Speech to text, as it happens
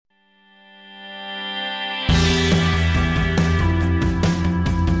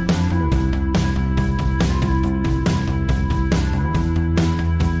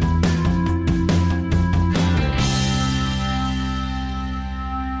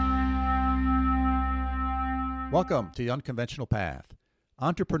Welcome to The Unconventional Path,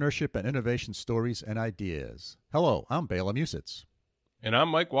 entrepreneurship and innovation stories and ideas. Hello, I'm Bela Musitz. And I'm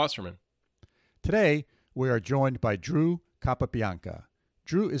Mike Wasserman. Today, we are joined by Drew Cappabianca.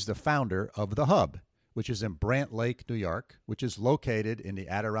 Drew is the founder of The Hub, which is in Brant Lake, New York, which is located in the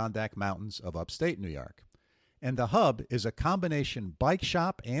Adirondack Mountains of upstate New York. And The Hub is a combination bike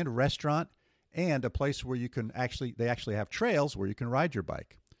shop and restaurant and a place where they actually have trails where you can ride your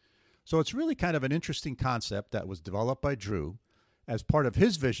bike. So it's really kind of an interesting concept that was developed by Drew as part of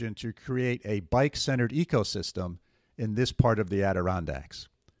his vision to create a bike-centered ecosystem in this part of the Adirondacks.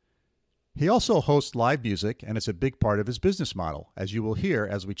 He also hosts live music, and it's a big part of his business model, as you will hear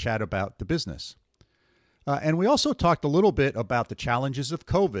as we chat about the business. And we also talked a little bit about the challenges of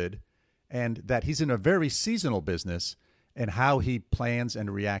COVID and that he's in a very seasonal business and how he plans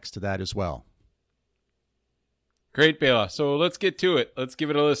and reacts to that as well. Great, Bela. So let's get to it. Let's give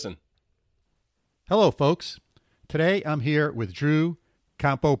it a listen. Hello, folks. Today I'm here with Drew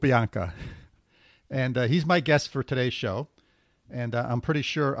Cappabianca, and he's my guest for today's show. And I'm pretty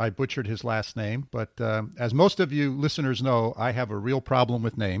sure I butchered his last name, but as most of you listeners know, I have a real problem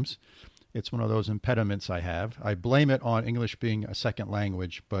with names. It's one of those impediments I have. I blame it on English being a second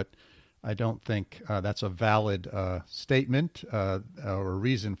language, but I don't think that's a valid statement or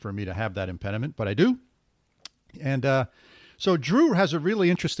reason for me to have that impediment, but I do. And so Drew has a really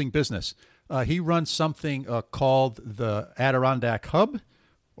interesting business. He runs something called the Adirondack Hub,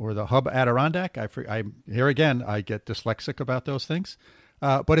 or the Hub Adirondack. Here again, I get dyslexic about those things.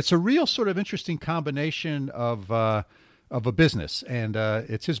 But it's a real sort of interesting combination of a business, and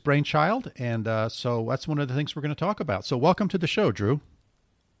it's his brainchild. And so that's one of the things we're going to talk about. So welcome to the show, Drew.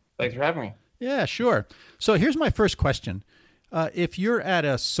 Thanks for having me. Yeah, sure. So here's my first question. If you're at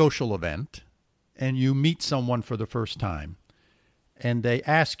a social event and you meet someone for the first time and they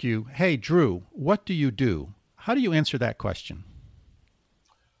ask you, hey, Drew, what do you do? How do you answer that question?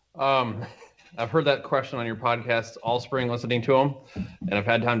 I've heard that question on your podcast all spring listening to them, and I've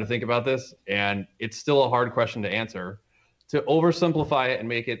had time to think about this, and it's still a hard question to answer. To oversimplify it and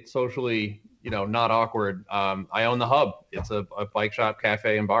make it socially, not awkward, I own the Hub. It's a bike shop,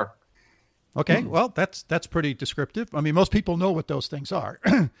 cafe, and bar. Okay, well, that's pretty descriptive. I mean, most people know what those things are.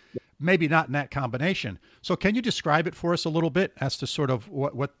 Maybe not in that combination. So can you describe it for us a little bit as to sort of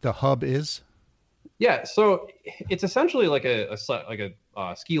what the Hub is? Yeah, so it's essentially like a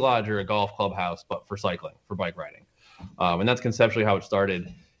ski lodge or a golf clubhouse, but for cycling, for bike riding. And that's conceptually how it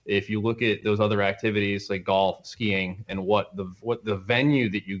started. If you look at those other activities like golf, skiing, and what the venue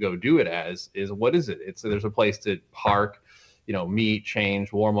that you go do it as is, what is it? There's a place to park, meet,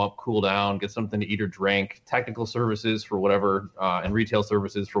 change, warm up, cool down, get something to eat or drink, technical services for whatever, and retail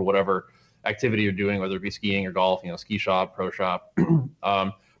services for whatever activity you're doing, whether it be skiing or golf, ski shop, pro shop.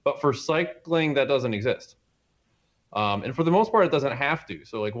 But for cycling, that doesn't exist. And for the most part, it doesn't have to.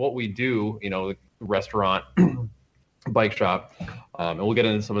 So like what we do, the restaurant, bike shop, and we'll get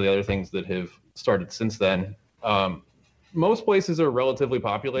into some of the other things that have started since then. Most places are relatively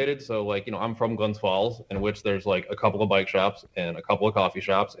populated. So like, I'm from Glens Falls, in which there's like a couple of bike shops and a couple of coffee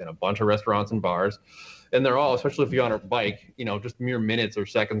shops and a bunch of restaurants and bars. And they're all, especially if you're on a bike, just mere minutes or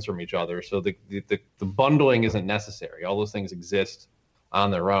seconds from each other. So the bundling isn't necessary. All those things exist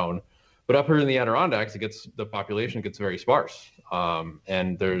on their own. But up here in the Adirondacks, the population gets very sparse.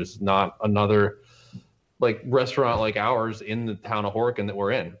 And there's not another like restaurant like ours in the town of Horicon that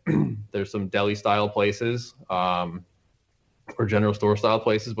we're in. There's some deli style places, or general store style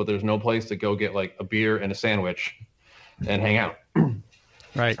places, but there's no place to go get like a beer and a sandwich and hang out.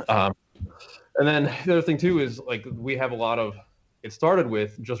 Right. And then the other thing too is like we have it started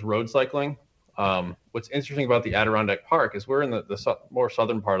with just road cycling. What's interesting about the Adirondack Park is we're in the more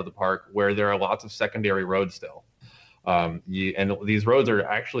southern part of the park where there are lots of secondary roads still. And these roads are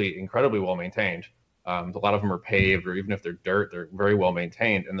actually incredibly well maintained. A lot of them are paved, or even if they're dirt, they're very well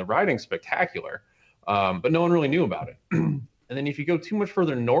maintained, and the riding's spectacular. But no one really knew about it. And then if you go too much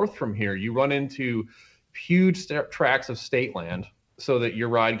further north from here, you run into huge tracts of state land so that your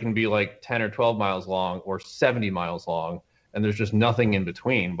ride can be like 10 or 12 miles long or 70 miles long. And there's just nothing in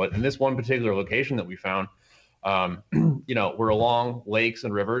between. But in this one particular location that we found, we're along lakes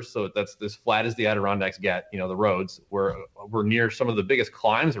and rivers. So that's as flat as the Adirondacks get, the roads. We're near some of the biggest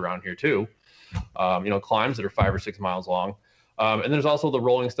climbs around here too. Climbs that are 5 or 6 miles long. And there's also the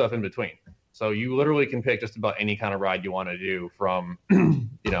rolling stuff in between. So you literally can pick just about any kind of ride you want to do from,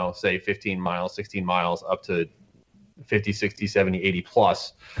 say 15 miles, 16 miles up to 50, 60, 70, 80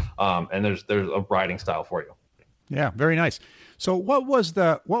 plus. And there's a riding style for you. Yeah, very nice. So what was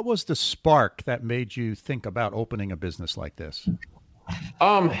the spark that made you think about opening a business like this?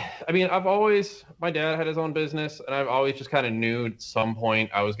 I mean, my dad had his own business, and I've always just kind of knew at some point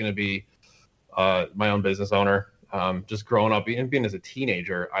I was going to be my own business owner. Just growing up, even being as a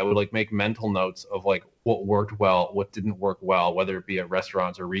teenager, I would like make mental notes of like what worked well, what didn't work well, whether it be at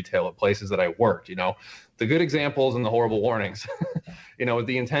restaurants or retail, at places that I worked, the good examples and the horrible warnings, with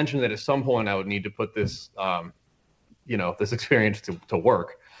the intention that at some point I would need to put this, this experience to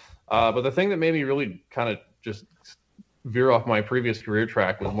work. But the thing that made me really kind of just veer off my previous career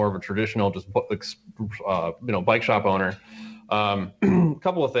track was more of a traditional, just bike shop owner. A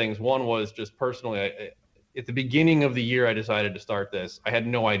couple of things. One was just personally, at the beginning of the year, I decided to start this. I had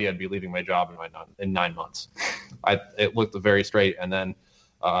no idea I'd be leaving my job in 9 months. It looked very straight, and then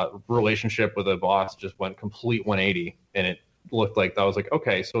relationship with a boss just went complete 180, and it looked like I was like,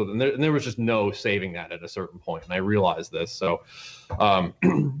 okay, so then there was just no saving that at a certain point, and I realized this. So,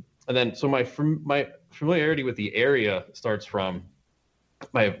 and then so my familiarity with the area starts from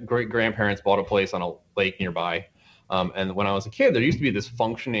my great grandparents bought a place on a lake nearby. And when I was a kid, there used to be this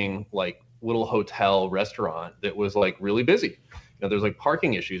functioning like little hotel restaurant that was like really busy. There's like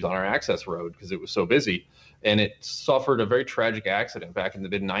parking issues on our access road because it was so busy. And it suffered a very tragic accident back in the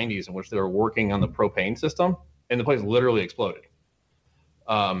mid 90s in which they were working on the propane system and the place literally exploded.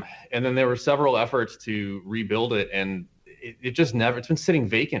 And then there were several efforts to rebuild it, and it just never, it's been sitting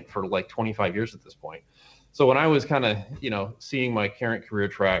vacant for like 25 years at this point. So when I was kind of, seeing my current career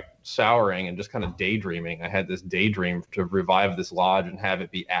track souring and just kind of daydreaming, I had this daydream to revive this lodge and have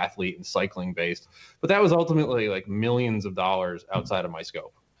it be athlete and cycling based. But that was ultimately like millions of dollars outside of my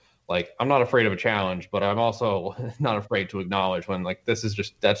scope. Like, I'm not afraid of a challenge, but I'm also not afraid to acknowledge when like, that's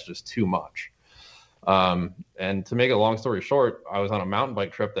just too much. And to make a long story short, I was on a mountain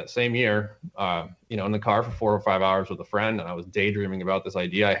bike trip that same year, in the car for 4 or 5 hours with a friend. And I was daydreaming about this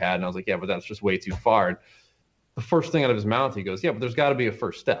idea I had. And I was like, yeah, but that's just way too far. And the first thing out of his mouth, he goes, yeah, but there's got to be a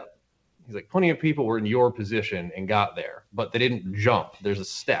first step. He's like, plenty of people were in your position and got there, but they didn't jump. There's a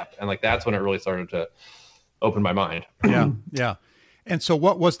step. And like, that's when it really started to open my mind. Yeah. Yeah. And so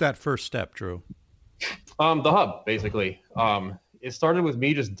what was that first step, Drew? The hub, basically. It started with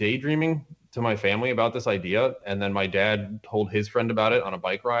me just daydreaming to my family about this idea. And then my dad told his friend about it on a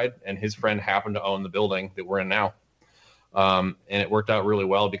bike ride, and his friend happened to own the building that we're in now. And it worked out really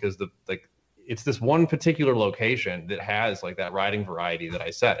well because it's this one particular location that has like that riding variety that I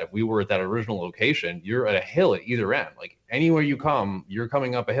said. If we were at that original location, you're at a hill at either end. Like anywhere you come, you're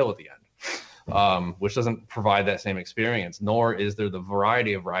coming up a hill at the end, which doesn't provide that same experience, nor is there the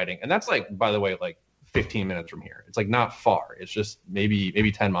variety of riding. And that's like, by the way, like 15 minutes from here. It's like not far. It's just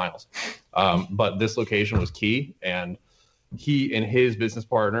maybe 10 miles. But this location was key. And he and his business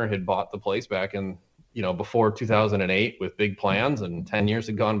partner had bought the place back in, before 2008 with big plans, and 10 years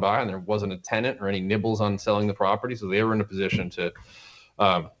had gone by and there wasn't a tenant or any nibbles on selling the property. So they were in a position to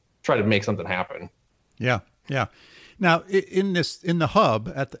try to make something happen. Yeah. Yeah. Now in the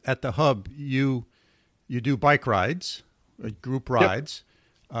hub, at the hub, you do bike rides, group rides.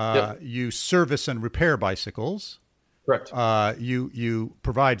 Yep. You service and repair bicycles. Correct. You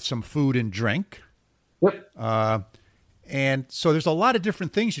provide some food and drink. Yep. And so there's a lot of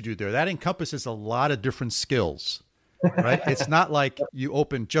different things you do there. That encompasses a lot of different skills, right? It's not like you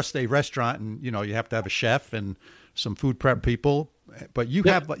open just a restaurant and, you have to have a chef and some food prep people, but you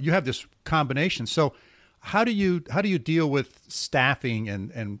have this combination. So how do you deal with staffing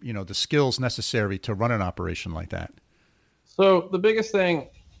and the skills necessary to run an operation like that? So the biggest thing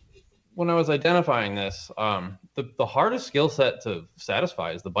when I was identifying this, the hardest skill set to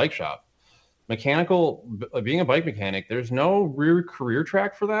satisfy is the bike shop. Being a bike mechanic, there's no real career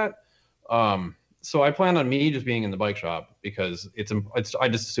track for that. So I plan on me just being in the bike shop because I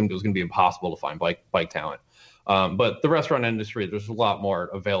just assumed it was going to be impossible to find bike talent. But the restaurant industry, there's a lot more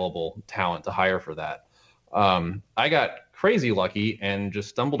available talent to hire for that. I got crazy lucky and just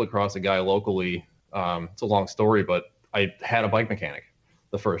stumbled across a guy locally. It's a long story, but I had a bike mechanic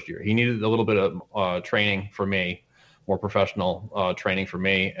the first year. He needed a little bit of training for me, more professional training for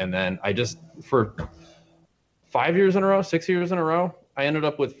me. And then for 5 years in a row, 6 years in a row, I ended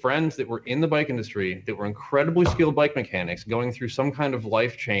up with friends that were in the bike industry that were incredibly skilled bike mechanics going through some kind of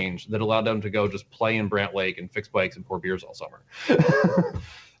life change that allowed them to go just play in Brant Lake and fix bikes and pour beers all summer.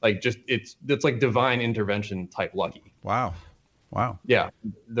 It's like divine intervention type lucky. Wow. Yeah.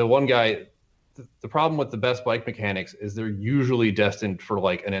 The one guy, the problem with the best bike mechanics is they're usually destined for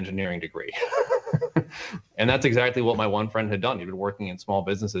like an engineering degree. And that's exactly what my one friend had done. He'd been working in small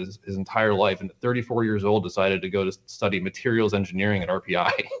businesses his entire life, and at 34 years old decided to go to study materials engineering at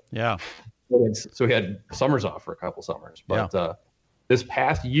RPI. Yeah. So he had summers off for a couple summers. But this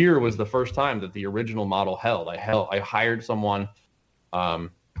past year was the first time that the original model held. I hired someone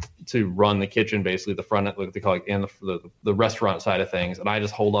to run the kitchen, basically the front, what they call it, and the restaurant side of things. And I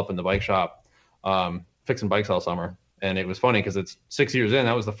just hold up in the bike shop, fixing bikes all summer. And it was funny because it's 6 years in.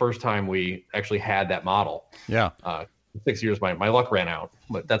 That was the first time we actually had that model. Yeah. 6 years, my luck ran out,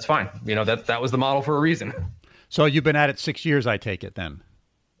 but that's fine. That was the model for a reason. So you've been at it 6 years, I take it then.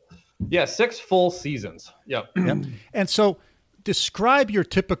 Yeah, 6 full seasons. Yep. And so describe your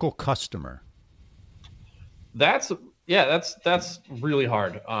typical customer. That's really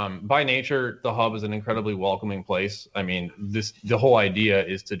hard. By nature, the hub is an incredibly welcoming place. I mean, the whole idea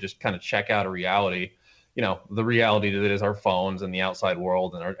is to just kind of check out a reality, the reality that is our phones and the outside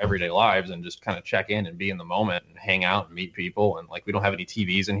world and our everyday lives, and just kind of check in and be in the moment and hang out and meet people. And we don't have any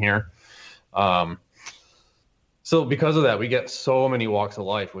TVs in here. So because of that, we get so many walks of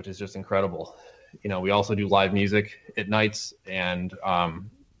life, which is just incredible. We also do live music at nights. And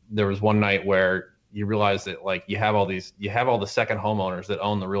there was one night where you realize that you have all the second homeowners that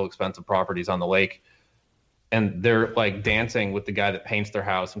own the real expensive properties on the lake, and they're dancing with the guy that paints their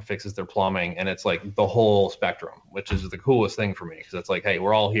house and fixes their plumbing. And it's the whole spectrum, which is the coolest thing for me. Cause it's hey,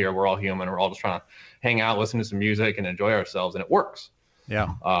 we're all here. We're all human. We're all just trying to hang out, listen to some music and enjoy ourselves. And it works.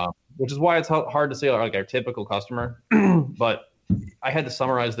 Yeah. Which is why it's hard to say our typical customer, but I had to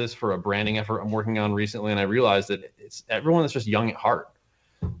summarize this for a branding effort I'm working on recently. And I realized that it's everyone that's just young at heart.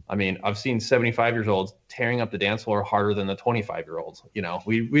 I mean, I've seen 75-year-olds tearing up the dance floor harder than the 25-year-olds.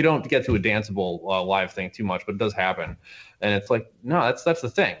 We don't get to a danceable live thing too much, but it does happen. And it's no, that's the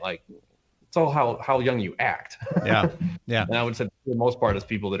thing. It's all how young you act. Yeah. Yeah. And I would say for the most part, it's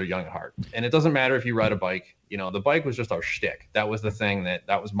people that are young at heart. And it doesn't matter if you ride a bike. The bike was just our shtick. That was the thing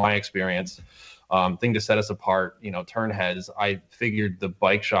that was my experience. Thing to set us apart, turn heads. I figured the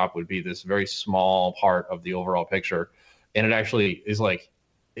bike shop would be this very small part of the overall picture. And it actually is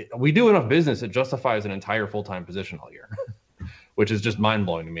we do enough business, it justifies an entire full-time position all year, which is just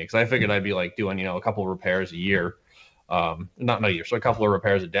mind-blowing to me. Because I figured I'd be doing, a couple of repairs a year, not a year, so a couple of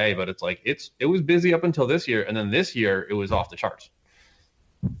repairs a day. But it was busy up until this year, and then this year it was off the charts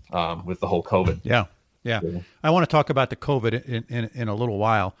with the whole COVID. Yeah. I want to talk about the COVID in a little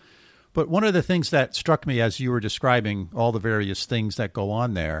while, but one of the things that struck me as you were describing all the various things that go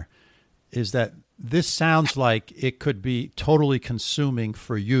on there is that this sounds like it could be totally consuming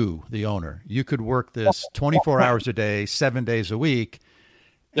for you, the owner. You could work this 24 hours a day, 7 days a week.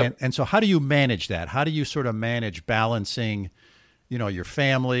 Yep. And so how do you manage that? How do you sort of manage balancing, your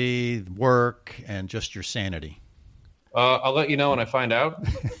family, work, and just your sanity? I'll let you know when I find out.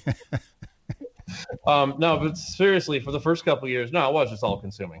 No, but seriously, for the first couple of years, no, it was just all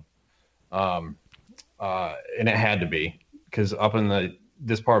consuming. And it had to be, because up in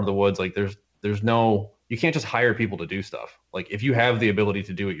this part of the woods, you can't just hire people to do stuff. If you have the ability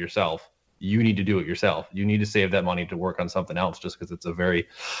to do it yourself, you need to do it yourself. You need to save that money to work on something else, just because there's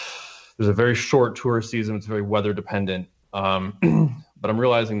a very short tourist season. It's very weather dependent. But I'm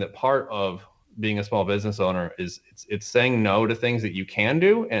realizing that part of being a small business owner is it's saying no to things that you can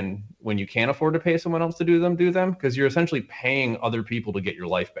do. And when you can't afford to pay someone else to do them, because you're essentially paying other people to get your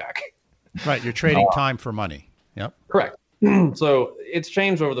life back. Right. You're trading time for money. Yep. Correct. So it's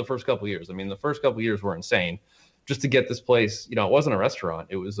changed over the first couple of years. I mean, the first couple of years were insane. Just to get this place, it wasn't a restaurant.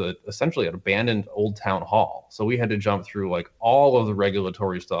 It was essentially an abandoned old town hall. So we had to jump through all of the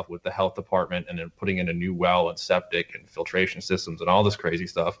regulatory stuff with the health department, and then putting in a new well and septic and filtration systems and all this crazy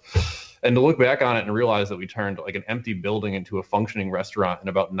stuff. And to look back on it and realize that we turned an empty building into a functioning restaurant in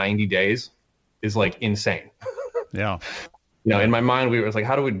about 90 days is insane. Yeah. In my mind, we was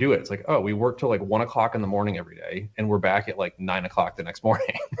how do we do it? It's we work till 1 o'clock in the morning every day, and we're back at 9 o'clock the next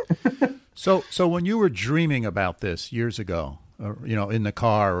morning. So when you were dreaming about this years ago, in the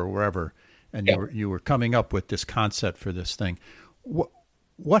car or wherever, and you were coming up with this concept for this thing,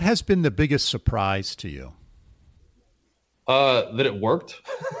 what has been the biggest surprise to you? That it worked.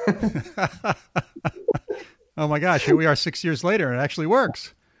 Oh my gosh, here we are 6 years later, and it actually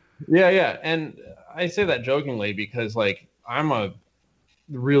works. Yeah. And I say that jokingly because I'm a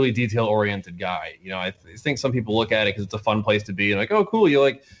really detail-oriented guy. I think some people look at it because it's a fun place to be, and oh, cool.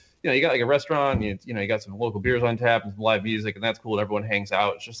 You you got a restaurant, you got some local beers on tap and some live music, and that's cool. And everyone hangs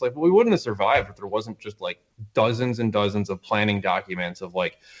out. It's just we wouldn't have survived if there wasn't just dozens and dozens of planning documents of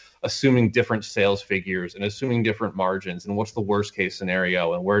assuming different sales figures and assuming different margins and what's the worst case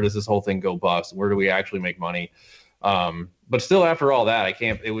scenario and where does this whole thing go bust? Where do we actually make money? But still, after all that,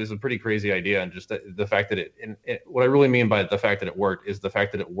 it was a pretty crazy idea. And just the fact that what I really mean by the fact that it worked is the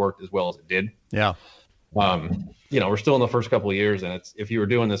fact that it worked as well as it did. Yeah. We're still in the first couple of years, and if you were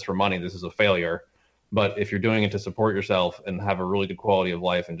doing this for money, this is a failure. But if you're doing it to support yourself and have a really good quality of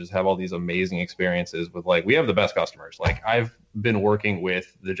life and just have all these amazing experiences with, like, we have the best customers. Like, I've been working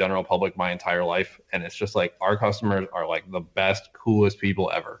with the general public my entire life, and it's just like our customers are like the best, coolest people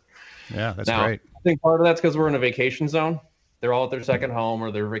ever. Yeah, that's great. I think part of that's because we're in a vacation zone. They're all at their second home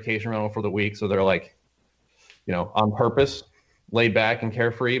or their vacation rental for the week. So they're like, on purpose, laid back and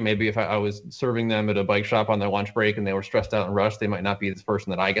carefree. Maybe if I was serving them at a bike shop on their lunch break and they were stressed out and rushed, they might not be this person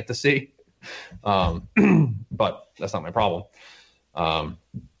that I get to see. But that's not my problem. But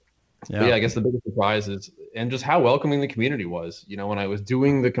yeah, I guess the biggest surprise is, and just how welcoming the community was. When I was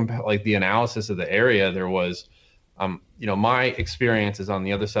doing the analysis of the area, there was, my experience is on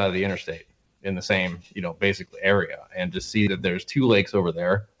the other side of the interstate in the same, basically area, and just see that there's 2 lakes over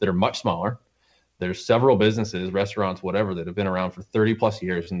there that are much smaller. There's several businesses, restaurants, whatever, that have been around for 30 plus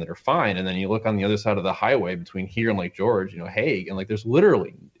years and that are fine. And then you look on the other side of the highway between here and Lake George, Hague, and like there's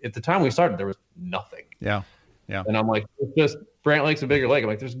literally, at the time we started, there was nothing. Yeah. And I'm like, it's just Brant Lake's a bigger lake. I'm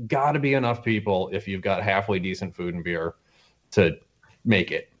like, there's got to be enough people if you've got halfway decent food and beer to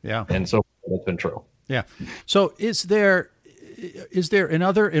make it. Yeah. And so that's been true. Yeah. So is there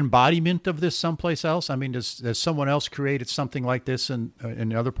another embodiment of this someplace else? I mean, has someone else created something like this in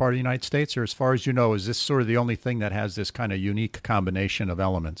the other part of the United States? Or as far as you know, is this sort of the only thing that has this kind of unique combination of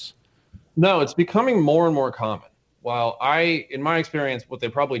elements? No, it's becoming more and more common. While in my experience, what they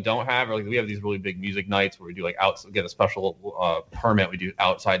probably don't have, like, we have these really big music nights where we do get a special permit. We do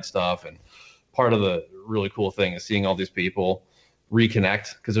outside stuff. And part of the really cool thing is seeing all these people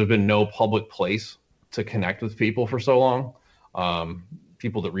reconnect, because there's been no public place to connect with people for so long.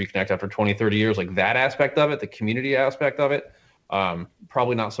 People that reconnect after 20, 30 years, like that aspect of it, the community aspect of it,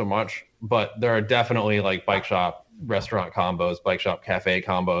 probably not so much, but there are definitely like bike shop, restaurant combos, bike shop, cafe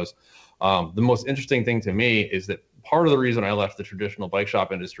combos. The most interesting thing to me is that part of the reason I left the traditional bike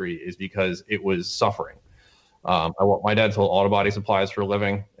shop industry is because it was suffering. My dad sold auto body supplies for a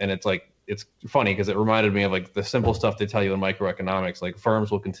living, and it's funny because it reminded me of like the simple stuff they tell you in microeconomics. Like,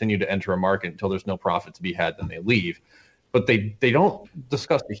 firms will continue to enter a market until there's no profit to be had, then they leave. But they don't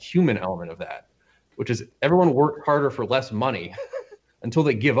discuss the human element of that, which is everyone worked harder for less money until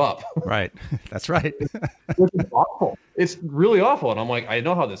they give up. Right. That's right. Which is awful. It's really awful. And I'm like, I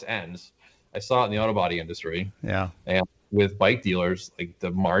know how this ends. I saw it in the auto body industry. Yeah. And with bike dealers, like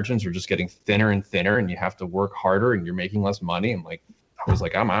the margins are just getting thinner and thinner, and you have to work harder and you're making less money. And like, I was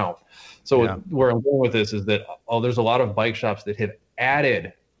like, I'm out. So where I'm going with this is that, there's a lot of bike shops that have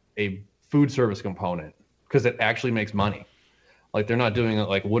added a food service component because it actually makes money. Like, they're not doing it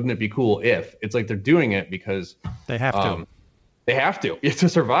like, wouldn't it be cool if? It's like they're doing it because they have to. They have to. It's to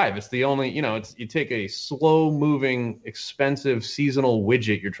survive. It's the only, you take a slow moving, expensive seasonal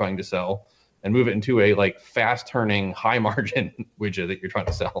widget you're trying to sell and move it into a like fast turning, high margin widget that you're trying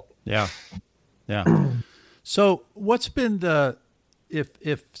to sell. Yeah. Yeah. So what's been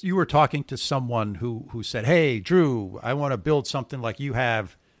if you were talking to someone who said, hey, Drew, I want to build something like you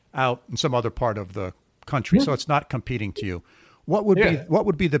have out in some other part of the country, so it's not competing to you, what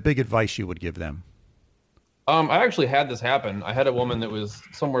would be the big advice you would give them? I actually had this happen. I had a woman that was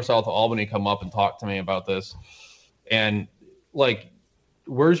somewhere south of Albany come up and talk to me about this. And like,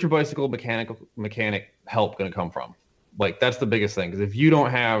 where's your bicycle mechanic help going to come from? Like, that's the biggest thing. Because if you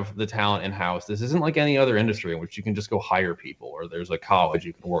don't have the talent in house, this isn't like any other industry in which you can just go hire people, or there's a college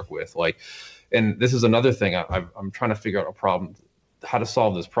you can work with. Like, and this is another thing I'm trying to figure out how to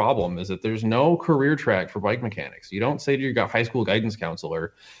solve this problem, is that there's no career track for bike mechanics. You don't say to your high school guidance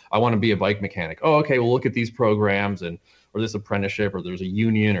counselor, I want to be a bike mechanic. Oh, okay, well, look at these programs or this apprenticeship, or there's a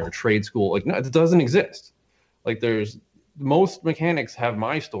union or a trade school. Like, no, it doesn't exist. Like, most mechanics have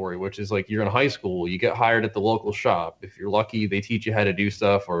my story, which is like, you're in high school, you get hired at the local shop. If you're lucky, they teach you how to do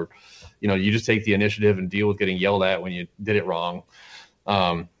stuff, or, you just take the initiative and deal with getting yelled at when you did it wrong.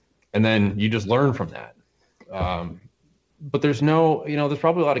 And then you just learn from that. But there's no, there's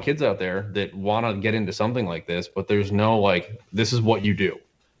probably a lot of kids out there that want to get into something like this, but there's no like, this is what you do.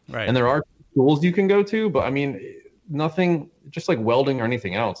 Right. And there are schools you can go to, but I mean, nothing just like welding or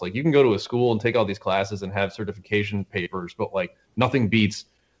anything else. Like, you can go to a school and take all these classes and have certification papers, but like nothing beats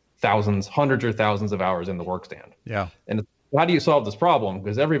hundreds or thousands of hours in the work stand. Yeah. And how do you solve this problem?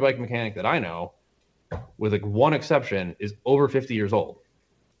 Because every bike mechanic that I know, with like one exception, is over 50 years old,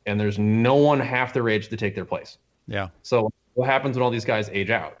 and there's no one half their age to take their place. Yeah. So what happens when all these guys age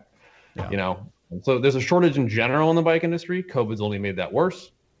out? Yeah. So there's a shortage in general in the bike industry. COVID's only made that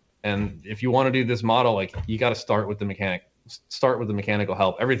worse. And if you want to do this model, like, you got to start with the mechanical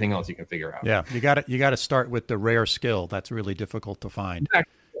help. Everything else you can figure out. Yeah. You got to start with the rare skill that's really difficult to find.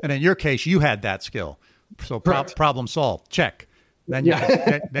 Exactly. And in your case, you had that skill. So problem solved. Check. Then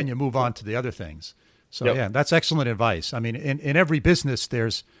you move on to the other things. So Yep. yeah, that's excellent advice. I mean, in every business,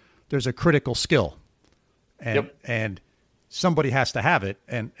 there's a critical skill, and somebody has to have it,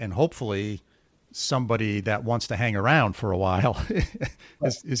 and hopefully somebody that wants to hang around for a while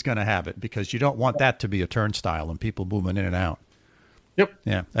is going to have it, because you don't want that to be a turnstile and people moving in and out. Yep.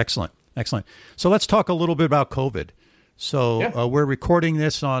 Yeah. Excellent. Excellent. So let's talk a little bit about COVID. So we're recording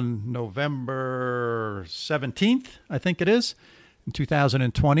this on November 17th, I think it is, in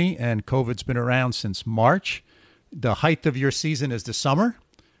 2020, and COVID's been around since March. The height of your season is the summer,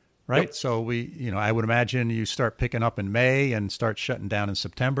 right? Yep. So I would imagine you start picking up in May and start shutting down in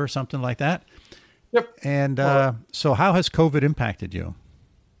September, something like that. Yep. And so how has COVID impacted you?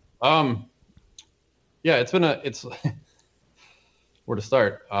 Yeah, it's where to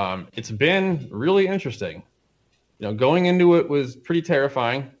start. It's been really interesting. Going into it was pretty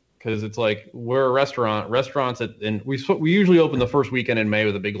terrifying, because it's like, we're a restaurants and we usually open the first weekend in May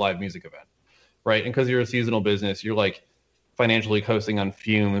with a big live music event, right? And because you're a seasonal business, you're like financially coasting on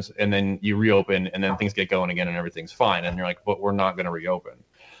fumes, and then you reopen, and then things get going again and everything's fine, and you're like, but we're not going to reopen.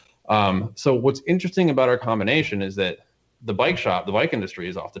 So what's interesting about our combination is that the bike industry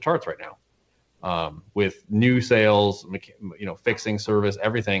is off the charts right now. With new sales, fixing service,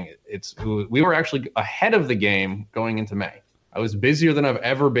 everything. We were actually ahead of the game going into May. I was busier than I've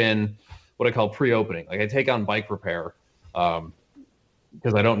ever been, what I call pre-opening. Like, I take on bike repair,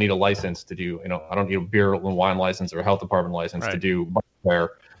 because I don't need a license to do, I don't need a beer and wine license or a health department license to do bike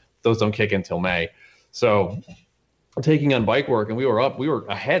repair. Those don't kick in until May. So taking on bike work, and we were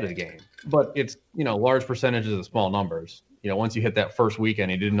ahead of the game, but it's, large percentages of small numbers. Once you hit that first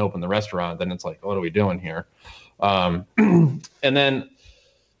weekend, you didn't open the restaurant, then it's like, what are we doing here? And then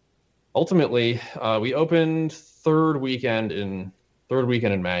ultimately, we opened third weekend in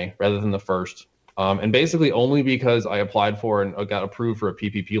May rather than the first. And basically only because I applied for and got approved for a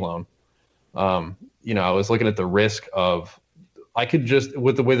PPP loan. I was looking at the risk of, I could just,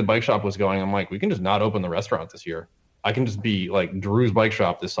 with the way the bike shop was going, I'm like, we can just not open the restaurant this year. I can just be like Drew's bike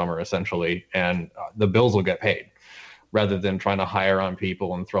shop this summer, essentially, and the bills will get paid, rather than trying to hire on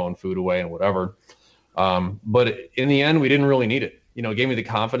people and throwing food away and whatever. But in the end, we didn't really need it. It gave me the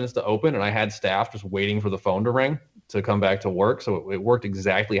confidence to open, and I had staff just waiting for the phone to ring to come back to work. So it worked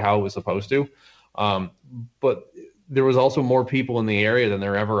exactly how it was supposed to. But there was also more people in the area than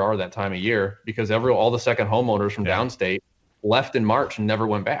there ever are that time of year, because all the second homeowners from downstate left in March and never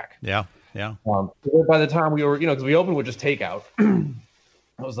went back. Yeah. Yeah. By the time we were, because we opened with just takeout.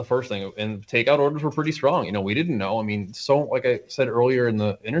 That was the first thing. And takeout orders were pretty strong. We didn't know. I mean, so like I said earlier in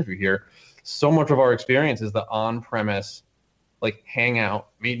the interview here, so much of our experience is the on-premise, like, hang out,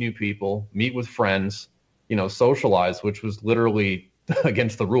 meet new people, meet with friends, socialize, which was literally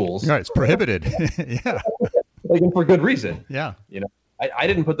against the rules. Yeah, it's prohibited. Yeah. Like, and for good reason. Yeah. I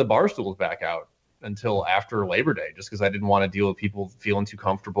didn't put the bar stools back out until after Labor Day, just because I didn't want to deal with people feeling too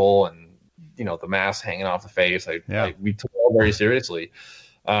comfortable and, the mask hanging off the face. We took it all very seriously.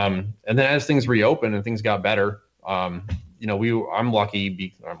 And then as things reopened and things got better, I'm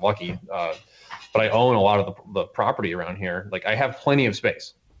lucky, but I own a lot of the property around here. Like, I have plenty of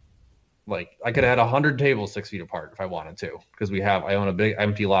space. Like, I could have had 100 tables 6 feet apart if I wanted to, because I own a big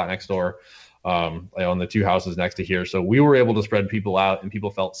empty lot next door. I own the 2 houses next to here. So we were able to spread people out, and people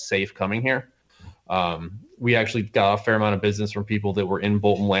felt safe coming here. We actually got a fair amount of business from people that were in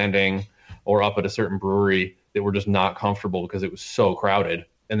Bolton Landing or up at a certain brewery that were just not comfortable because it was so crowded.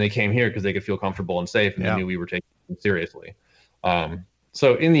 And they came here because they could feel comfortable and safe, and they knew we were taking them seriously.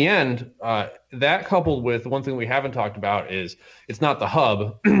 So in the end, that coupled with one thing we haven't talked about is, it's not the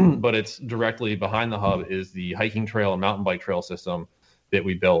hub, but it's directly behind the hub, is the hiking trail and mountain bike trail system that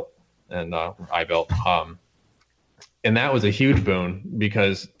we built, and I built. And that was a huge boon,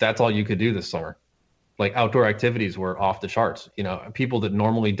 because that's all you could do this summer. Like, outdoor activities were off the charts. People that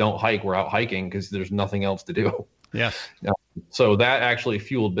normally don't hike were out hiking because there's nothing else to do. Yes. So that actually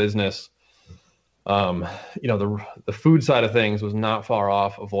fueled business. The food side of things was not far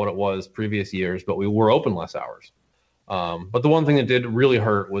off of what it was previous years, but we were open less hours. But the one thing that did really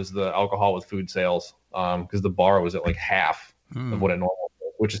hurt was the alcohol with food sales, because the bar was at like half of what it normally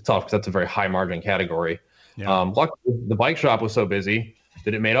was, which is tough because that's a very high margin category. Yeah. Luckily, the bike shop was so busy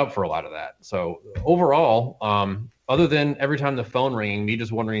that it made up for a lot of that. So overall, other than every time the phone ringing, me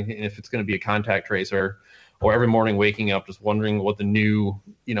just wondering if it's going to be a contact tracer, or every morning waking up just wondering what the new,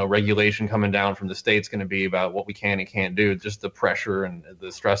 regulation coming down from the state's going to be about what we can and can't do, just the pressure and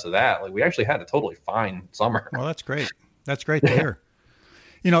the stress of that. Like, we actually had a totally fine summer. Well, that's great. That's great to hear.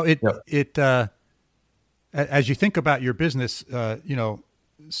 As you think about your business,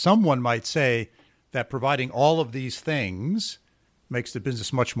 someone might say that providing all of these things makes the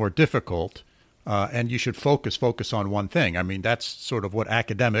business much more difficult. and you should focus on one thing. I mean, that's sort of what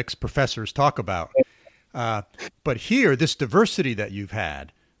academics, professors talk about. But here, this diversity that you've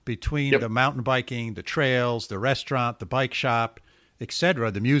had between the mountain biking, the trails, the restaurant, the bike shop, et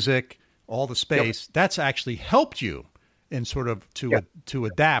cetera, the music, all the space, that's actually helped you in sort of to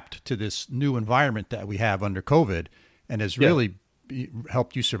adapt to this new environment that we have under COVID, and has really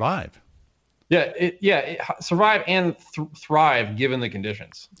helped you survive. Survive and thrive given the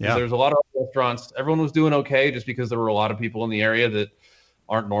conditions. Yeah. There's a lot of restaurants. Everyone was doing okay just because there were a lot of people in the area that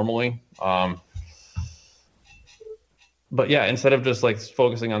aren't normally. But yeah, instead of just like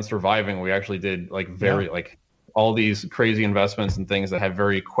focusing on surviving, we actually did like like all these crazy investments and things that have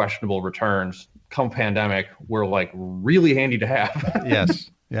very questionable returns come pandemic were like really handy to have. Yes.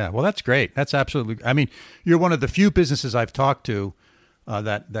 Yeah. Well, that's great. That's absolutely, I mean, you're one of the few businesses I've talked to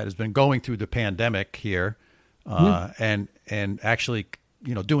that has been going through the pandemic here and actually,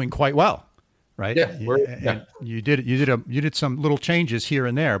 doing quite well. Right. Yeah. You did some little changes here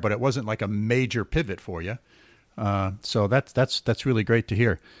and there, but it wasn't like a major pivot for you. So that's really great to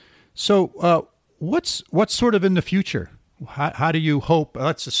hear. So, what's sort of in the future? How do you hope?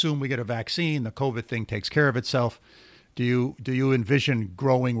 Let's assume we get a vaccine. The COVID thing takes care of itself. Do you envision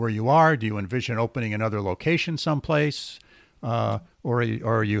growing where you are? Do you envision opening another location someplace, or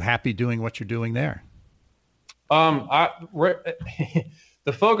are you happy doing what you're doing there? The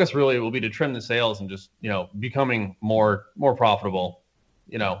focus really will be to trim the sails and just becoming more profitable.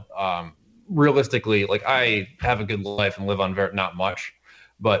 Realistically, like I have a good life and live on not much.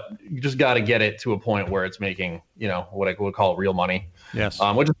 But you just got to get it to a point where it's making, what I would call real money. Yes.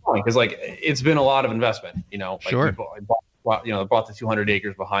 Which is fine because like it's been a lot of investment. Sure. Bought the 200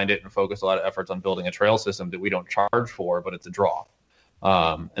 acres behind it and focused a lot of efforts on building a trail system that we don't charge for, but it's a draw.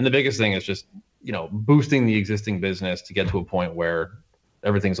 And the biggest thing is just boosting the existing business to get to a point where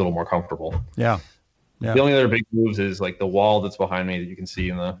everything's a little more comfortable. Yeah. The only other big moves is like the wall that's behind me that you can see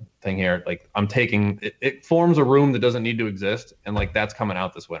in the thing here. Like I'm taking it forms a room that doesn't need to exist, and like that's coming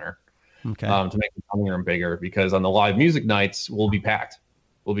out this winter. Okay. To make the common room bigger, because on the live music nights we'll be packed.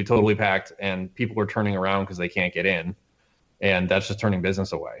 We'll be totally packed, and people are turning around because they can't get in, and that's just turning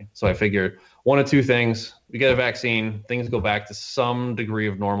business away. So I figure one of two things: we get a vaccine, things go back to some degree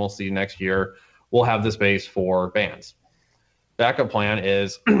of normalcy next year. We'll have the space for bands. Backup plan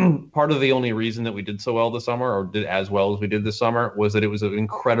is part of the only reason that we did so well this summer, or did as well as we did this summer, was that it was an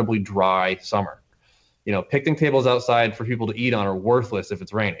incredibly dry summer. Picnic tables outside for people to eat on are worthless if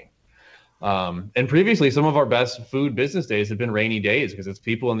it's raining. And previously, some of our best food business days have been rainy days because it's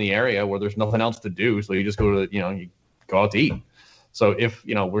people in the area where there's nothing else to do. So you just go to, you go out to eat. So if,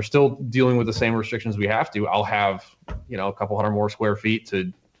 we're still dealing with the same restrictions we have to, I'll have, a couple hundred more square feet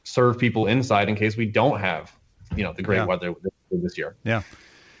to serve people inside in case we don't have, the great weather this year. Yeah.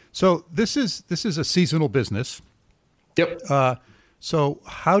 So this is a seasonal business. Yep. So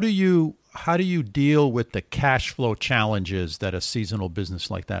how do you deal with the cash flow challenges that a seasonal business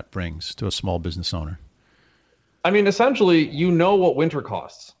like that brings to a small business owner? I mean, essentially, what winter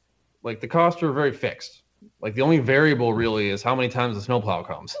costs. Like the costs are very fixed. Like the only variable really is how many times the snowplow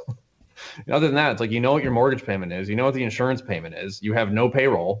comes. Other than that, it's like what your mortgage payment is. What the insurance payment is. You have no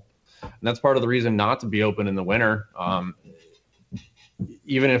payroll. And that's part of the reason not to be open in the winter.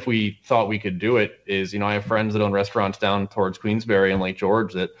 Even if we thought we could do it, is, I have friends that own restaurants down towards Queensbury and Lake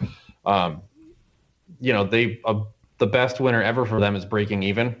George that, the best winter ever for them is breaking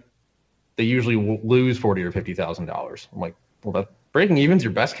even. They usually lose $40,000 or $50,000. I'm like, well, that breaking even's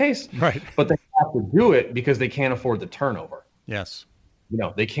your best case, right? But they have to do it because they can't afford the turnover. Yes.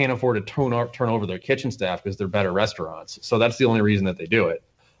 They can't afford to turn over their kitchen staff because they're better restaurants. So that's the only reason that they do it.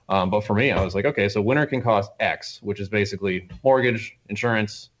 But for me, I was like, okay, so winter can cost X, which is basically mortgage,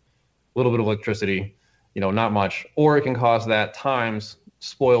 insurance, a little bit of electricity, not much, or it can cost that times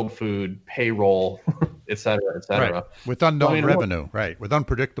spoiled food, payroll, et cetera, et cetera. Right. With unknown revenue, right? With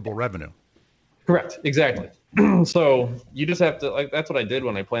unpredictable revenue. Correct. Exactly. So you just have to, that's what I did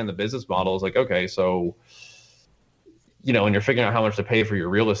when I planned the business model. Is like, okay, so, when you're figuring out how much to pay for your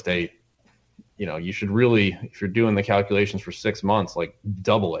real estate, you should really, if you're doing the calculations for 6 months, like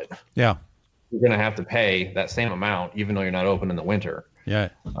double it. Yeah. You're going to have to pay that same amount, even though you're not open in the winter. Yeah.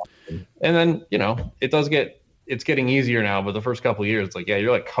 And then, it's getting easier now, but the first couple of years, it's like,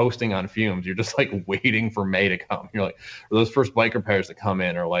 you're like coasting on fumes. You're just like waiting for May to come. You're like, or those first biker pairs that come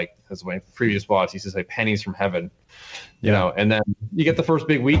in are like, as my previous boss used to say, pennies from heaven, and then you get the first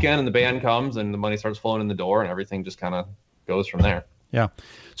big weekend and the band comes and the money starts flowing in the door and everything just kind of goes from there. Yeah.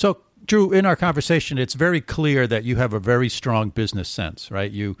 So Drew, in our conversation, it's very clear that you have a very strong business sense,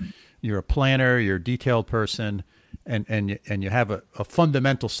 right? You're a planner, you're a detailed person, and you have a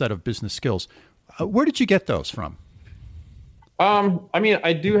fundamental set of business skills. Where did you get those from? I mean,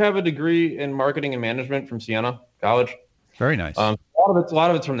 I do have a degree in marketing and management from Siena College. Very nice. A lot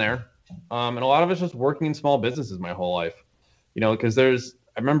of it's from there. And a lot of it's just working in small businesses my whole life, because I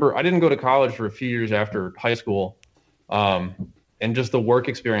remember I didn't go to college for a few years after high school. And just the work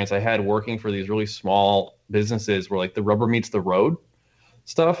experience I had working for these really small businesses where like the rubber meets the road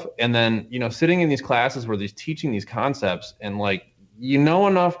stuff. And then, sitting in these classes where they're teaching these concepts and like,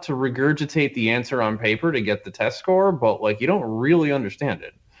 enough to regurgitate the answer on paper to get the test score, but like, you don't really understand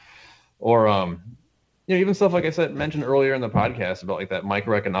it. Or, even stuff like I mentioned earlier in the podcast about like that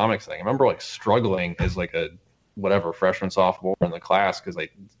microeconomics thing. I remember like struggling as like a freshman, sophomore in the class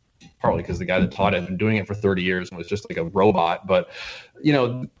partly because the guy that taught it had been doing it for 30 years and was just like a robot. But,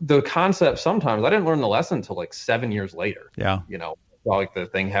 the concept sometimes I didn't learn the lesson until like 7 years later. Yeah. Like the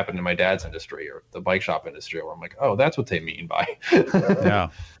thing happened in my dad's industry or the bike shop industry where I'm like, oh, that's what they mean by. Yeah.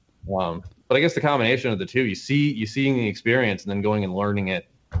 But I guess the combination of the two, you seeing the experience and then going and learning it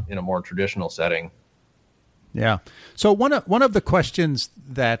in a more traditional setting. Yeah. So one of the questions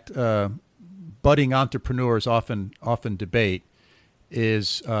that budding entrepreneurs often debate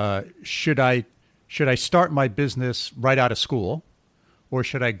is should I start my business right out of school, or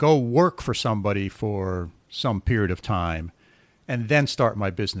should I go work for somebody for some period of time and then start my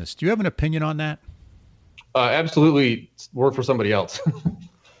business? Do you have an opinion on that? Absolutely, work for somebody else.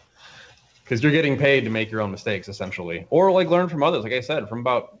 Because you're getting paid to make your own mistakes, essentially, or like learn from others. Like I said, from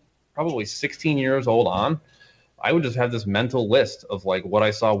about probably 16 years old on, I would just have this mental list of like what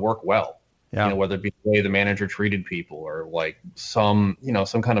I saw work well. Yeah. Whether it be the way the manager treated people or like some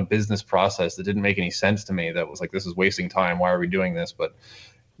kind of business process that didn't make any sense to me that was like, this is wasting time. Why are we doing this? But,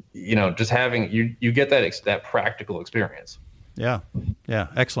 just having you get that practical experience. Yeah. Yeah.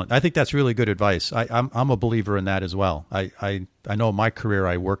 Excellent. I think that's really good advice. I'm a believer in that as well. I know in my career,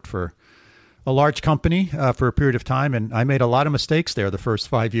 I worked for a large company for a period of time, and I made a lot of mistakes there the first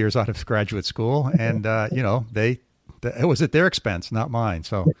 5 years out of graduate school. And, it was at their expense, not mine.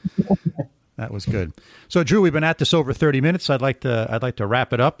 So that was good. So Drew, we've been at this over 30 minutes. I'd like to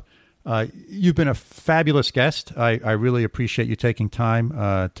wrap it up. You've been a fabulous guest. I really appreciate you taking time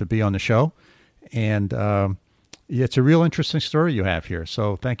to be on the show. And it's a real interesting story you have here.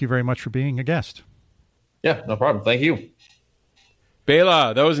 So thank you very much for being a guest. Yeah, no problem. Thank you.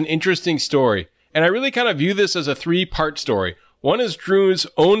 Bela, that was an interesting story. And I really kind of view this as a 3-part story. One is Drew's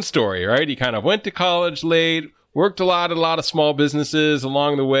own story, right? He kind of went to college late, worked a lot of small businesses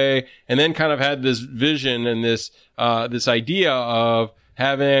along the way, and then kind of had this vision and this idea of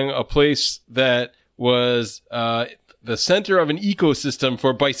having a place that was the center of an ecosystem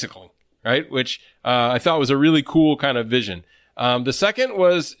for bicycling, right? Which I thought was a really cool kind of vision. The second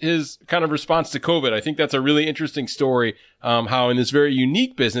was his kind of response to COVID. I think that's a really interesting story, how in this very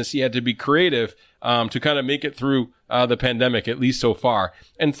unique business, he had to be creative to kind of make it through the pandemic, at least so far.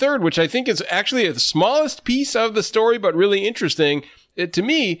 And third, which I think is actually the smallest piece of the story, but really interesting, to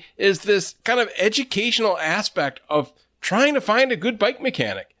me, is this kind of educational aspect of trying to find a good bike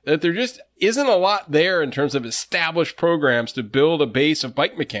mechanic, that there just isn't a lot there in terms of established programs to build a base of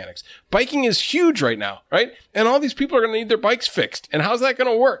bike mechanics. Biking is huge right now, right? And all these people are going to need their bikes fixed. And how's that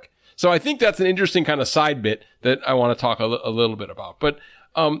going to work? So I think that's an interesting kind of side bit that I want to talk a little bit about. But,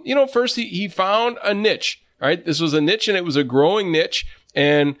 first he found a niche, right? This was a niche and it was a growing niche.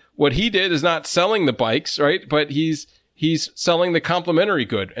 And what he did is not selling the bikes, right? But he's selling the complementary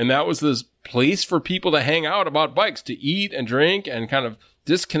good. And that was this place for people to hang out about bikes, to eat and drink and kind of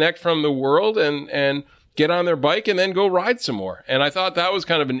disconnect from the world and get on their bike and then go ride some more. And I thought that was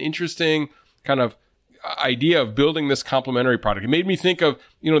kind of an interesting kind of idea of building this complementary product. It made me think of,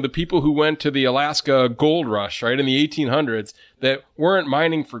 the people who went to the Alaska gold rush, right, in the 1800s that weren't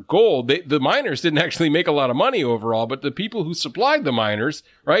mining for gold. The miners didn't actually make a lot of money overall, but the people who supplied the miners,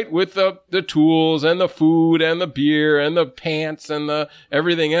 right, with the tools and the food and the beer and the pants and the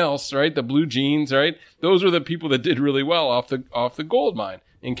everything else, right, the blue jeans, right, those were the people that did really well off the gold mine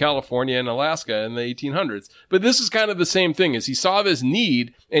in California and Alaska in the 1800s. But this is kind of the same thing, is he saw this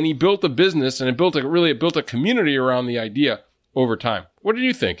need and he built a business and it built a community around the idea over time. What did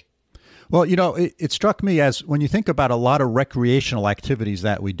you think? Well, it struck me as when you think about a lot of recreational activities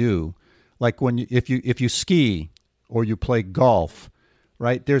that we do, like if you ski or you play golf,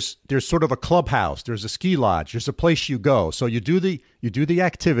 right? There's sort of a clubhouse, there's a ski lodge, there's a place you go. So you do the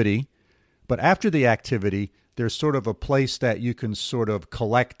activity, but after the activity, there's sort of a place that you can sort of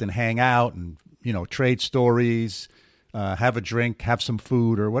collect and hang out and, trade stories, have a drink, have some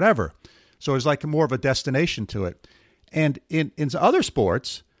food or whatever. So it's like more of a destination to it. And in other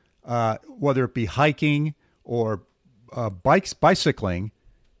sports, whether it be hiking or bicycling,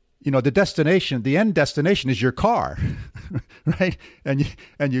 the end destination is your car, right?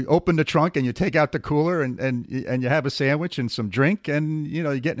 And you open the trunk and you take out the cooler and you have a sandwich and some drink, and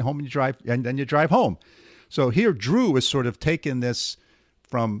you get home and you drive, and then you drive home. So here Drew is sort of taking this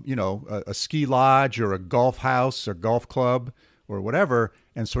from a ski lodge or a golf house or golf club or whatever,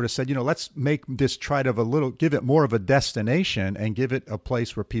 and sort of said, let's make this give it more of a destination and give it a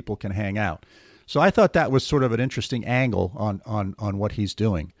place where people can hang out. So I thought that was sort of an interesting angle on what he's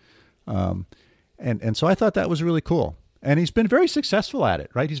doing. And so I thought that was really cool. And he's been very successful at it,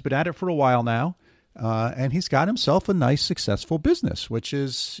 right? He's been at it for a while now. And he's got himself a nice, successful business, which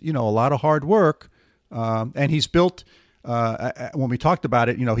is, a lot of hard work. And he's built, when we talked about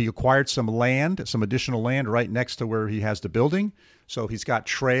it, he acquired some additional land right next to where he has the building. So he's got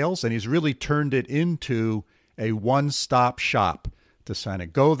trails, and he's really turned it into a one-stop shop to kind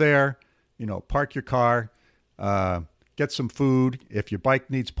of go there, park your car, get some food. If your bike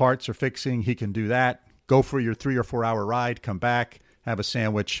needs parts or fixing, he can do that. Go for your 3 or 4 hour ride, come back, have a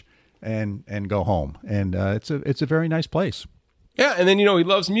sandwich, and go home. And it's a very nice place. Yeah, and then he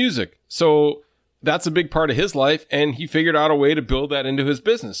loves music, so that's a big part of his life, and he figured out a way to build that into his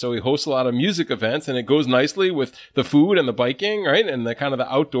business. So he hosts a lot of music events, and it goes nicely with the food and the biking, right, and the kind of the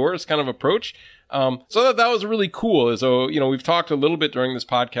outdoors kind of approach. So that was really cool. So we've talked a little bit during this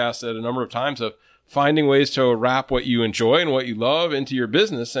podcast at a number of times of finding ways to wrap what you enjoy and what you love into your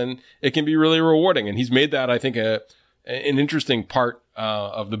business, and it can be really rewarding. And he's made that, I think, an interesting part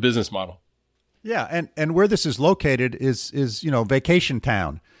of the business model. Yeah, and where this is located is vacation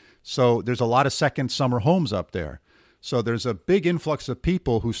town. So there's a lot of second summer homes up there. So there's a big influx of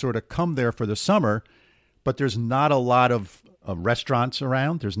people who sort of come there for the summer, but there's not a lot of restaurants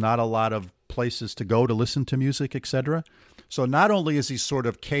around. There's not a lot of places to go to listen to music, etc. So not only is he sort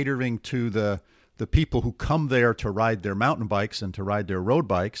of catering to the people who come there to ride their mountain bikes and to ride their road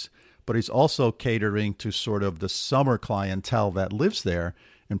bikes, but he's also catering to sort of the summer clientele that lives there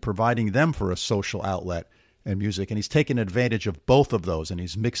and providing them for a social outlet and music. And he's taken advantage of both of those, and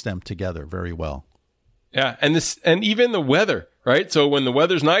he's mixed them together very well. Yeah, and even the weather, right? So when the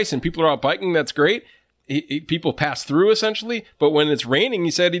weather's nice and people are out biking, that's great. People pass through essentially, but when it's raining,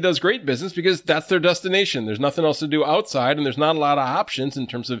 he said he does great business because that's their destination. There's nothing else to do outside, and there's not a lot of options in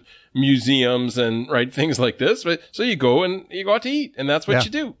terms of museums and things like this. But so you go out to eat, and that's what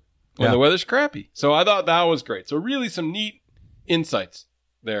you do when the weather's crappy. So I thought that was great. So really some neat insights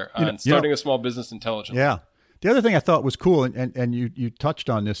there on starting a small business intelligently. Yeah. The other thing I thought was cool, and you touched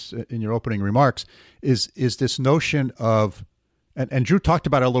on this in your opening remarks, is this notion of, and Drew talked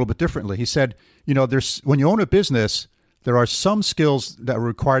about it a little bit differently. He said, when you own a business, there are some skills that are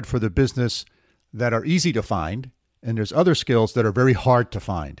required for the business that are easy to find, and there's other skills that are very hard to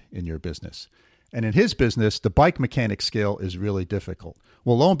find in your business. And in his business, the bike mechanic skill is really difficult.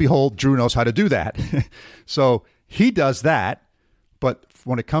 Well, lo and behold, Drew knows how to do that. So he does that. But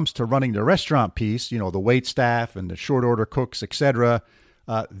when it comes to running the restaurant piece, the wait staff and the short order cooks, etc.,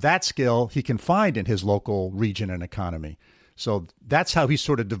 that skill he can find in his local region and economy. So that's how he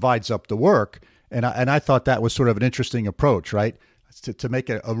sort of divides up the work. And I thought that was sort of an interesting approach, right? To make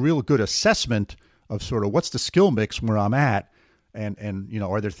a real good assessment of sort of what's the skill mix where I'm at, and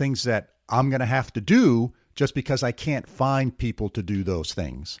are there things that I'm going to have to do just because I can't find people to do those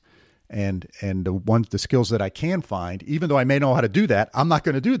things. And the skills that I can find, even though I may know how to do that, I'm not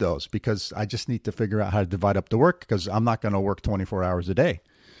going to do those because I just need to figure out how to divide up the work because I'm not going to work 24 hours a day.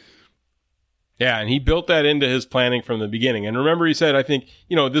 Yeah, and he built that into his planning from the beginning. And remember, he said, I think,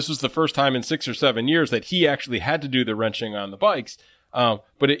 this was the first time in 6 or 7 years that he actually had to do the wrenching on the bikes. But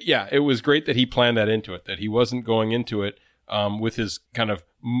it was great that he planned that into it, that he wasn't going into it with his kind of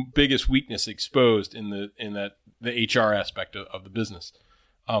biggest weakness exposed in the HR aspect of the business.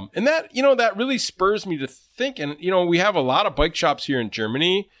 And that, that really spurs me to think. And, we have a lot of bike shops here in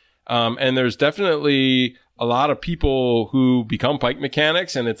Germany. And there's definitely a lot of people who become bike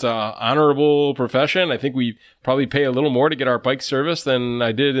mechanics, and it's a honorable profession. I think we probably pay a little more to get our bike service than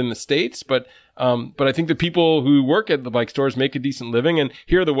I did in the States. But I think the people who work at the bike stores make a decent living. And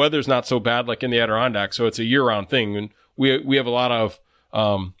here the weather's not so bad like in the Adirondack. So it's a year-round thing. And we have a lot of,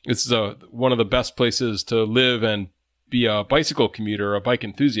 it's one of the best places to live and be a bicycle commuter, a bike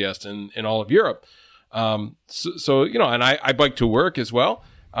enthusiast in all of Europe. So and I bike to work as well.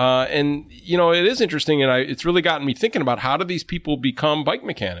 And it is interesting, and it's really gotten me thinking about how do these people become bike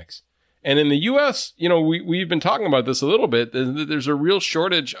mechanics? And in the U.S., we've been talking about this a little bit. There's a real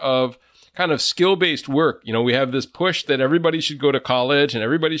shortage of kind of skill-based work. We have this push that everybody should go to college and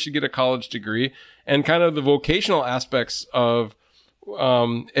everybody should get a college degree, and kind of the vocational aspects of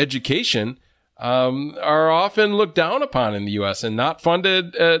education are often looked down upon in the U.S. and not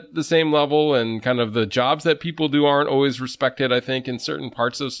funded at the same level, and kind of the jobs that people do aren't always respected, I think, in certain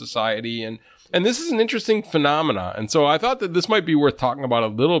parts of society. And this is an interesting phenomena. And so I thought that this might be worth talking about a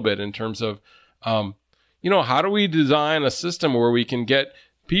little bit in terms of, how do we design a system where we can get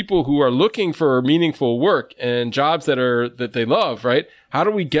people who are looking for meaningful work and jobs that they love, right? How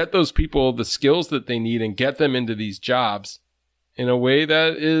do we get those people the skills that they need and get them into these jobs in a way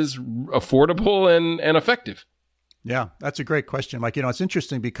that is affordable and effective? Yeah, that's a great question, Mike. It's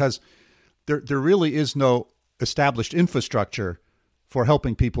interesting because there really is no established infrastructure for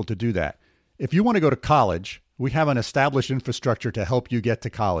helping people to do that. If you want to go to college, we have an established infrastructure to help you get to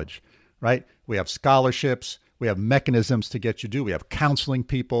college, right? We have scholarships. We have mechanisms to get you we have counseling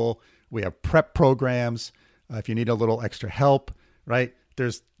people. We have prep programs. If you need a little extra help, right?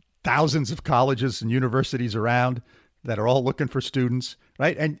 There's thousands of colleges and universities around that are all looking for students,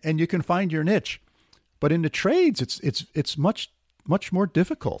 right? And you can find your niche. But in the trades, it's much more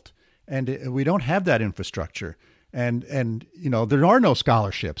difficult, and we don't have that infrastructure. And there are no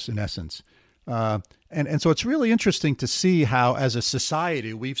scholarships in essence. And so it's really interesting to see how, as a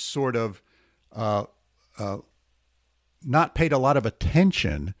society, we've sort of not paid a lot of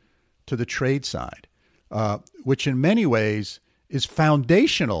attention to the trade side, which in many ways is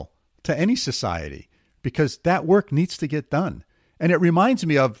foundational to any society, because that work needs to get done. And it reminds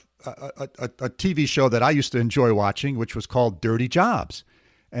me of a TV show that I used to enjoy watching, which was called Dirty Jobs.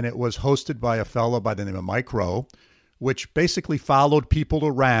 And it was hosted by a fellow by the name of Mike Rowe, which basically followed people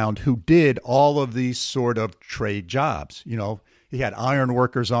around who did all of these sort of trade jobs. He had iron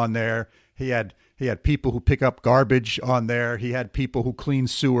workers on there. He had people who pick up garbage on there. He had people who clean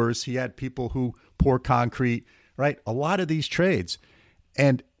sewers. He had people who pour concrete, right? A lot of these trades.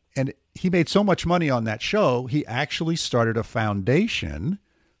 And he made so much money on that show, he actually started a foundation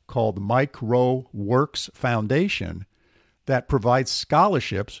called Mike Rowe Works Foundation that provides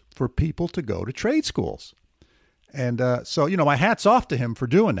scholarships for people to go to trade schools. And so, my hat's off to him for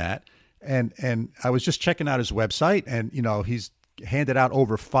doing that. And I was just checking out his website, and, he's handed out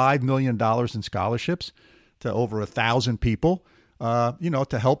over $5 million in scholarships to over 1,000 people,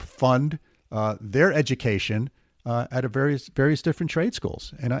 to help fund their education at a various different trade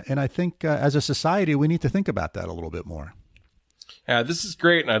schools. And I think as a society, we need to think about that a little bit more. Yeah, this is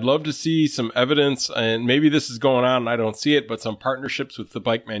great. And I'd love to see some evidence, and maybe this is going on and I don't see it, but some partnerships with the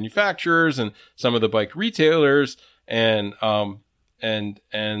bike manufacturers and some of the bike retailers and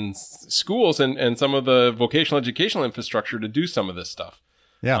schools and some of the vocational educational infrastructure to do some of this stuff.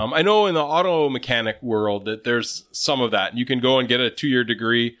 Yeah. I know in the auto mechanic world that there's some of that. You can go and get a 2-year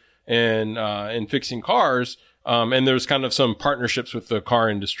degree in fixing cars. And there's kind of some partnerships with the car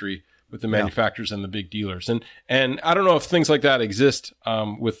industry, with the manufacturers and the big dealers. And I don't know if things like that exist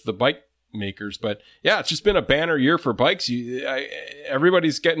with the bike makers, but yeah, it's just been a banner year for bikes.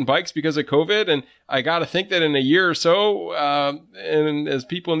 Everybody's getting bikes because of COVID. And I got to think that in a year or so, and as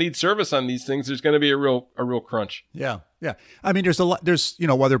people need service on these things, there's going to be a real crunch. Yeah. Yeah. I mean, there's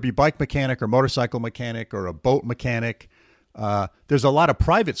whether it be bike mechanic or motorcycle mechanic or a boat mechanic, there's a lot of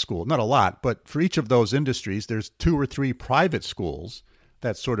private school, not a lot, but for each of those industries, there's 2 or 3 private schools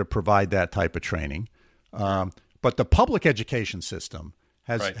that sort of provide that type of training. But the public education system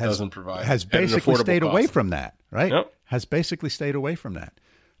has basically stayed away from that, right? Yep. Has basically stayed away from that.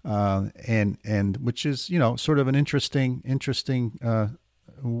 And which is, sort of an interesting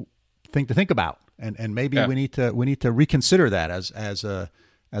thing to think about. And maybe we need to reconsider that as a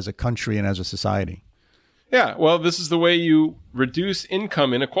country and as a society. Yeah, well, this is the way you reduce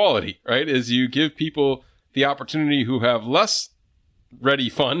income inequality, right? Is you give people the opportunity who have less ready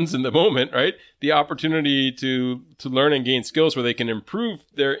funds in the moment, right? The opportunity to learn and gain skills where they can improve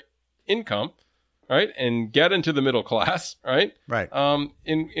their income, right? And get into the middle class, right? Right.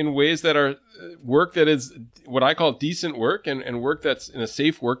 In ways that are work that is what I call decent work and work that's in a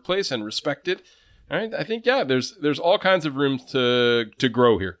safe workplace and respected, right? I think, there's all kinds of room to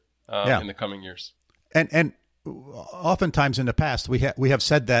grow here in the coming years. And oftentimes in the past, we have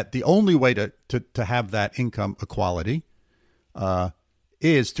said that the only way to have that income equality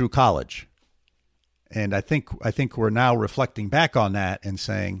is through college. And I think we're now reflecting back on that and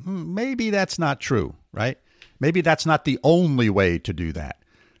saying, maybe that's not true, right? Maybe that's not the only way to do that.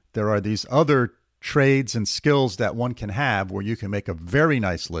 There are these other trades and skills that one can have where you can make a very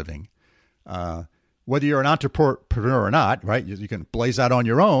nice living. Whether you're an entrepreneur or not, right? You can blaze out on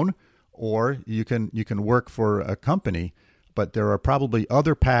your own, or you can work for a company, but there are probably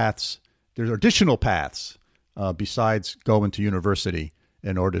other paths. There's additional paths besides going to university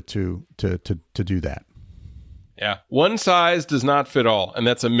in order to do that. Yeah, one size does not fit all, and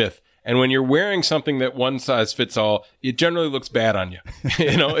that's a myth. And when you're wearing something that one size fits all, it generally looks bad on you.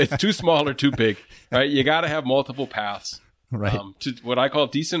 It's too small or too big, right? You got to have multiple paths, right, to what I call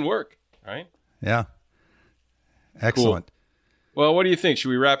decent work, right? Yeah. Excellent. Cool. Well, what do you think? Should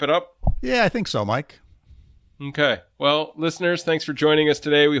we wrap it up? Yeah, I think so, Mike. Okay. Well, listeners, thanks for joining us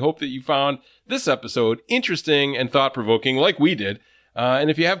today. We hope that you found this episode interesting and thought-provoking like we did.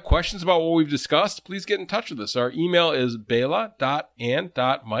 And if you have questions about what we've discussed, please get in touch with us. Our email is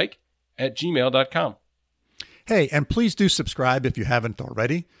bela.and.mike@gmail.com. Hey, and please do subscribe if you haven't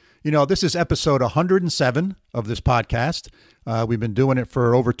already. This is episode 107 of this podcast. We've been doing it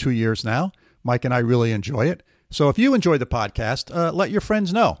for over 2 years now. Mike and I really enjoy it. So if you enjoy the podcast, let your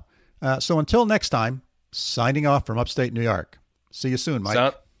friends know. So until next time, signing off from upstate New York. See you soon,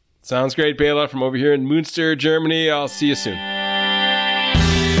 Mike. Sounds great, Bela, from over here in Münster, Germany. I'll see you soon.